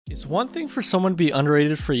It's one thing for someone to be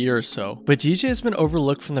underrated for a year or so, but DJ has been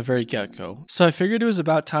overlooked from the very get-go, so I figured it was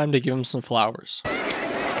about time to give him some flowers.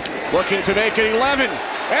 Looking to make it 11,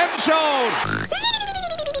 end zone!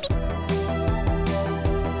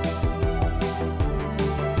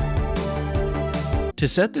 To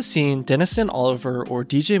set the scene, Denniston Oliver, or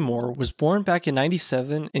DJ Moore, was born back in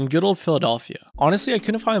 '97 in good old Philadelphia. Honestly, I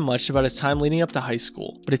couldn't find much about his time leading up to high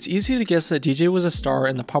school, but it's easy to guess that DJ was a star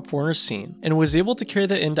in the Pop Warner scene, and was able to carry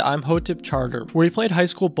that into I'm Hotep charter, where he played high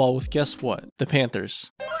school ball with guess what? The Panthers.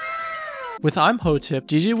 With I'm Hotep,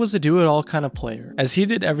 DJ was a do-it-all kind of player, as he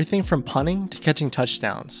did everything from punting to catching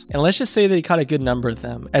touchdowns. And let's just say that he caught a good number of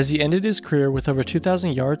them, as he ended his career with over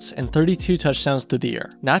 2,000 yards and 32 touchdowns through the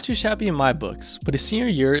year. Not too shabby in my books, but his senior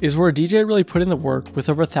year is where DJ really put in the work with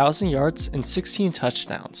over 1,000 yards and 16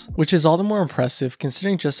 touchdowns, which is all the more impressive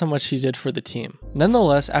considering just how much he did for the team.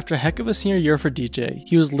 Nonetheless, after a heck of a senior year for DJ,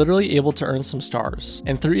 he was literally able to earn some stars,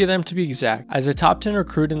 and 3 of them to be exact, as a top 10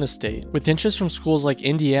 recruit in the state, with interest from schools like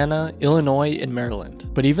Indiana, Illinois, and Maryland.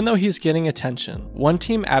 But even though he's getting attention, one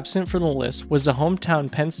team absent from the list was the hometown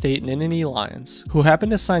Penn State Nittany Lions, who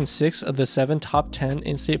happened to sign 6 of the 7 top 10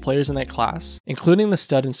 in-state players in that class, including the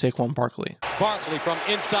stud in Saquon Barkley. Barkley from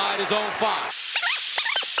inside his own 5.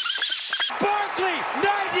 Barkley,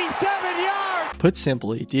 97 yards! Put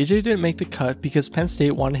simply, DJ didn't make the cut because Penn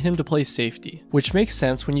State wanted him to play safety, which makes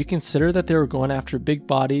sense when you consider that they were going after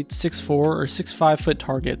big-bodied 6'4 or 6'5 foot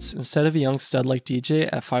targets instead of a young stud like DJ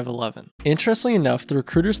at 5'11. Interestingly enough, the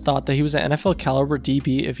recruiters thought that he was an NFL caliber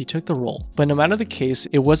DB if he took the role, but no matter the case,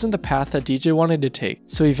 it wasn't the path that DJ wanted to take,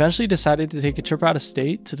 so he eventually decided to take a trip out of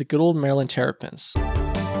state to the good old Maryland Terrapins.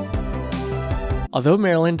 Although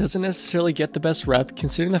Maryland doesn't necessarily get the best rep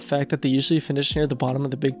considering the fact that they usually finish near the bottom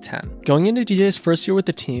of the Big Ten. Going into DJ's first year with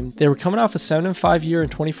the team, they were coming off a 7-5 year in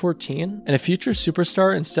 2014, and a future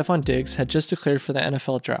superstar in Stephon Diggs had just declared for the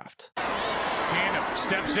NFL draft. Keenum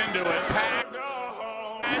steps into it.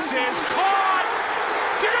 Pass is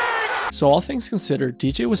caught! Diggs! So all things considered,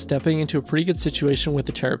 DJ was stepping into a pretty good situation with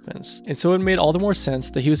the Terrapins, and so it made all the more sense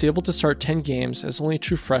that he was able to start 10 games as only a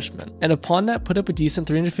true freshman, and upon that put up a decent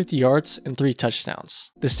 350 yards and 3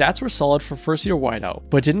 touchdowns. The stats were solid for first-year wideout,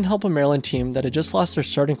 but didn't help a Maryland team that had just lost their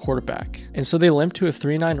starting quarterback, and so they limped to a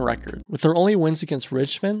 3-9 record, with their only wins against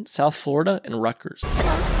Richmond, South Florida, and Rutgers.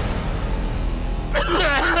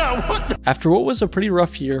 After what was a pretty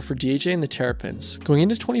rough year for DJ and the Terrapins, going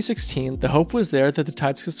into 2016, the hope was there that the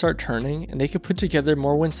tides could start turning and they could put together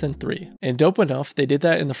more wins than 3. And dope enough, they did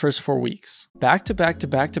that in the first 4 weeks.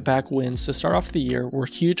 Back-to-back wins to start off the year were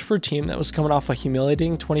huge for a team that was coming off a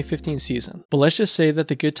humiliating 2015 season. But let's just say that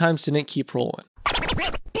the good times didn't keep rolling.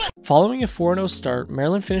 Following a 4-0 start,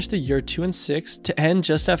 Maryland finished the year 2-6 to end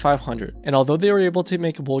just at 500, and although they were able to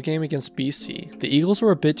make a bowl game against BC, the Eagles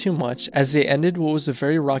were a bit too much as they ended what was a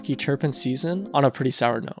very rocky Terrapin season on a pretty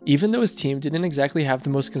sour note. Even though his team didn't exactly have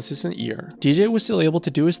the most consistent year, DJ was still able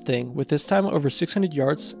to do his thing with this time over 600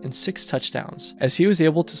 yards and 6 touchdowns, as he was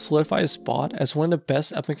able to solidify his spot as one of the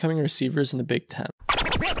best up-and-coming receivers in the Big Ten.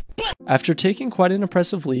 After taking quite an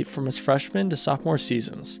impressive leap from his freshman to sophomore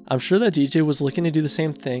seasons, I'm sure that DJ was looking to do the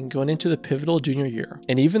same thing going into the pivotal junior year.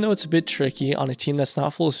 And even though it's a bit tricky on a team that's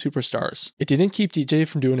not full of superstars, it didn't keep DJ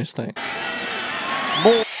from doing his thing.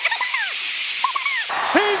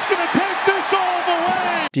 He's gonna take this all the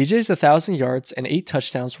way! DJ's 1,000 yards and 8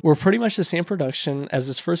 touchdowns were pretty much the same production as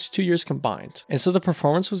his first 2 years combined, and so the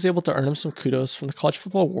performance was able to earn him some kudos from the college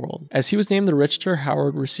football world, as he was named the Richter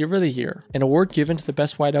Howard Receiver of the Year, an award given to the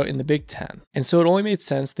best wideout in the Big Ten, and so it only made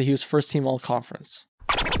sense that he was first team all-conference.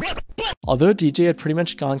 Although DJ had pretty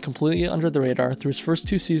much gone completely under the radar through his first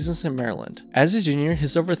 2 seasons in Maryland, as a junior,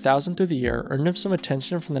 his over 1,000 through the year earned him some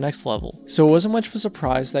attention from the next level, so it wasn't much of a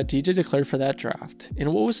surprise that DJ declared for that draft,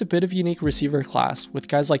 in what was a bit of a unique receiver class with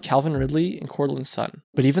guys like Calvin Ridley and Cortland Sutton.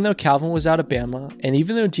 But even though Calvin was out of Bama, and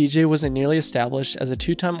even though DJ wasn't nearly established as a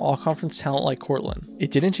 2-time all-conference talent like Cortland,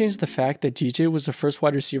 it didn't change the fact that DJ was the first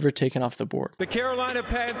wide receiver taken off the board. The Carolina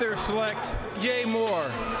Panthers select Jay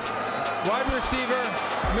Moore, wide receiver,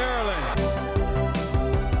 Maryland.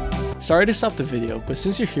 Sorry to stop the video, but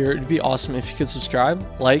since you're here, it'd be awesome if you could subscribe,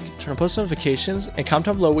 like, turn on post notifications, and comment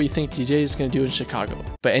down below what you think DJ is going to do in Chicago.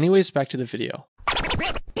 But anyways, back to the video.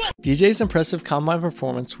 DJ's impressive combine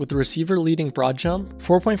performance with the receiver leading broad jump,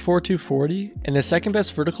 4.4240, and the second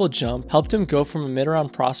best vertical jump helped him go from a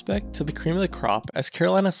mid-round prospect to the cream of the crop as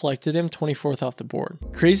Carolina selected him 24th off the board.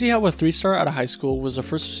 Crazy how a 3-star out of high school was the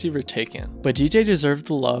first receiver taken, but DJ deserved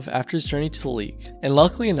the love after his journey to the league, and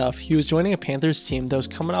luckily enough, he was joining a Panthers team that was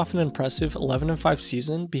coming off an impressive 11-5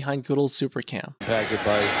 season behind good old Super Cam. Impacted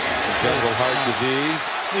by congenital heart disease.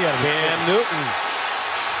 We got Cam Newton.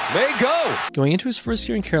 may go. Going into his first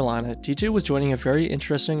year in Carolina, DJ was joining a very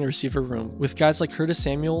interesting receiver room with guys like Curtis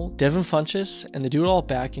Samuel, Devin Funchess, and the do-it-all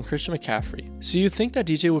back in Christian McCaffrey. So you'd think that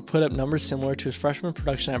DJ would put up numbers similar to his freshman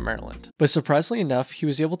production at Maryland. But surprisingly enough, he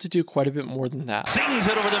was able to do quite a bit more than that. Sings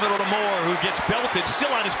it over the middle to Moore, who gets belted,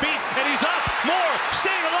 still on his feet, and he's up. Moore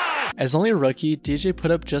staying alive. As only a rookie, DJ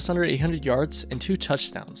put up just under 800 yards and 2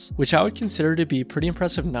 touchdowns, which I would consider to be pretty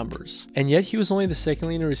impressive numbers. And yet he was only the second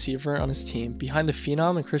leading receiver on his team behind the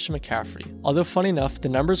Phenom and Christian McCaffrey. Although funny enough, the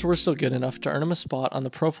numbers were still good enough to earn him a spot on the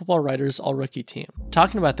Pro Football Writers All-Rookie team.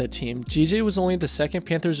 Talking about that team, DJ was only the second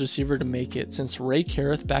Panthers receiver to make it since Ray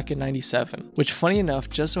Kareth back in '97, which funny enough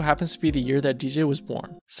just so happens to be the year that DJ was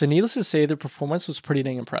born. So needless to say, the performance was pretty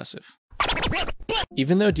dang impressive.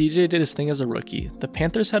 Even though DJ did his thing as a rookie, the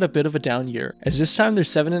Panthers had a bit of a down year, as this time their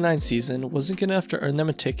 7-9 season wasn't good enough to earn them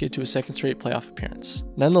a ticket to a second straight playoff appearance.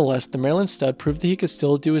 Nonetheless, the Maryland stud proved that he could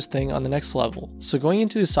still do his thing on the next level, so going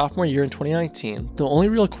into his sophomore year in 2019, the only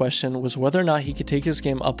real question was whether or not he could take his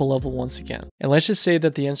game up a level once again. And let's just say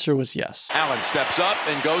that the answer was yes. Allen steps up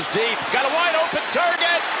and goes deep. He's got a wide open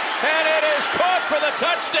target, and it is caught for the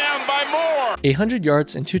touchdown by Moore. 800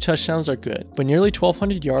 yards and 2 touchdowns are good, but nearly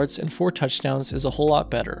 1,200 yards and 4 touchdowns is a whole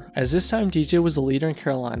lot better, as this time DJ was the leader in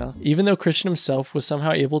Carolina, even though Christian himself was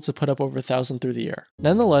somehow able to put up over 1,000 through the air.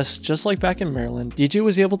 Nonetheless, just like back in Maryland, DJ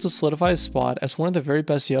was able to solidify his spot as one of the very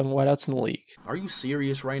best young wideouts in the league. Are you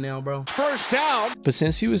serious right now, bro? First down. But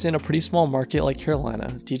since he was in a pretty small market like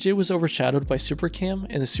Carolina, DJ was overshadowed by Supercam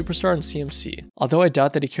and the superstar in CMC, although I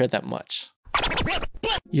doubt that he cared that much.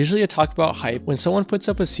 Usually I talk about hype when someone puts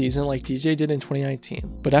up a season like DJ did in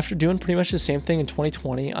 2019, but after doing pretty much the same thing in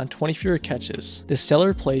 2020 on 20 fewer catches, this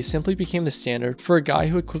stellar play simply became the standard for a guy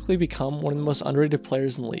who would quickly become one of the most underrated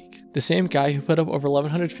players in the league. The same guy who put up over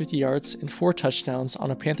 1,150 yards and 4 touchdowns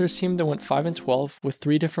on a Panthers team that went 5-12 with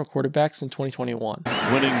 3 different quarterbacks in 2021.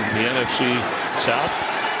 Winning the NFC South,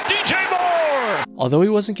 DJ Moore! Although he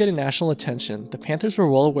wasn't getting national attention, the Panthers were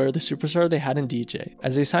well aware of the superstar they had in DJ,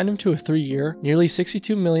 as they signed him to a 3-year, nearly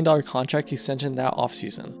 $62 million contract extension that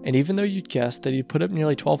offseason. And even though you'd guess that he'd put up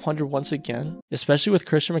nearly 1,200 once again, especially with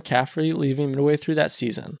Christian McCaffrey leaving midway through that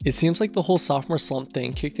season, it seems like the whole sophomore slump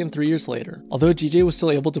thing kicked in 3 years later, although DJ was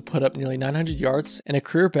still able to put up nearly 900 yards and a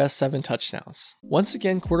career-best 7 touchdowns. Once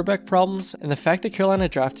again, quarterback problems and the fact that Carolina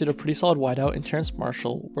drafted a pretty solid wideout in Terrence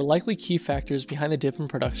Marshall were likely key factors behind the dip in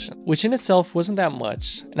production, which in itself wasn't that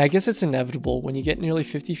much, and I guess it's inevitable when you get nearly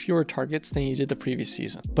 50 fewer targets than you did the previous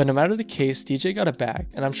season. But no matter the case, DJ got a bag,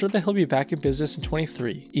 and I'm sure that he'll be back in business in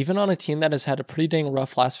 23, even on a team that has had a pretty dang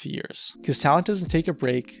rough last few years. Because talent doesn't take a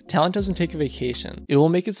break, talent doesn't take a vacation. It will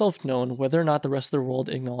make itself known whether or not the rest of the world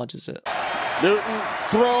acknowledges it. Newton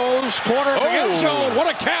throws, corner of the end zone.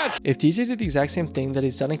 What a catch! If DJ did the exact same thing that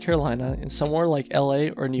he's done in Carolina in somewhere like LA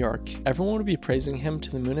or New York, everyone would be praising him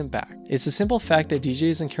to the moon and back. It's a simple fact that DJ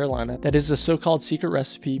is in Carolina that is the so-called secret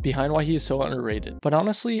recipe behind why he is so underrated. But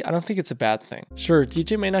honestly, I don't think it's a bad thing. Sure,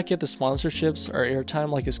 DJ may not get the sponsorships or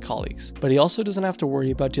airtime like his colleagues, but he also doesn't have to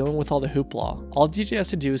worry about dealing with all the hoopla. All DJ has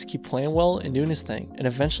to do is keep playing well and doing his thing, and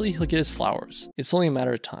eventually he'll get his flowers. It's only a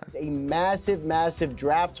matter of time. A massive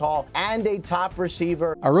draft haul and a top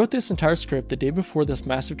receiver. I wrote this entire script the day before this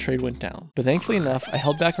massive trade went down, but thankfully enough, I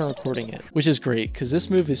held back on recording it, which is great because this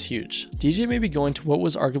move is huge. DJ may be going to what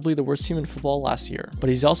was arguably the worst team in football last year, but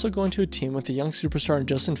he's also going to a team with a young superstar in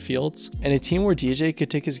Justin Fields and a team where DJ could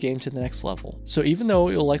take his game to the next level. So even though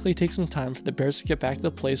it will likely take some time for the Bears to get back to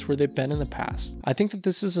the place where they've been in the past, I think that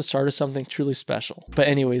this is the start of something truly special. But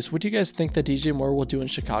anyways, what do you guys think that DJ Moore will do in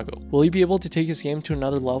Chicago? Will he be able to take his game to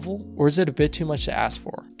another level, or is it a bit too much to ask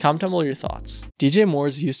for? Comment down below your thoughts. DJ Moore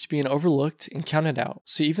is used to being overlooked and counted out,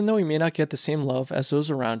 so even though he may not get the same love as those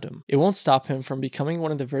around him, it won't stop him from becoming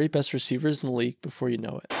one of the very best receivers in the league before you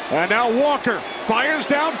know it. And now Walker fires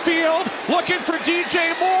downfield, looking for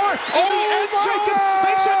DJ Moore.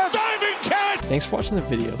 Makes a diving catch. Thanks for watching the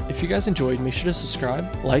video. If you guys enjoyed, make sure to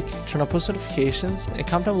subscribe, like, turn on post notifications, and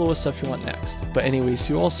comment down below what stuff you want next. But anyways,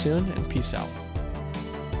 see you all soon, and peace out.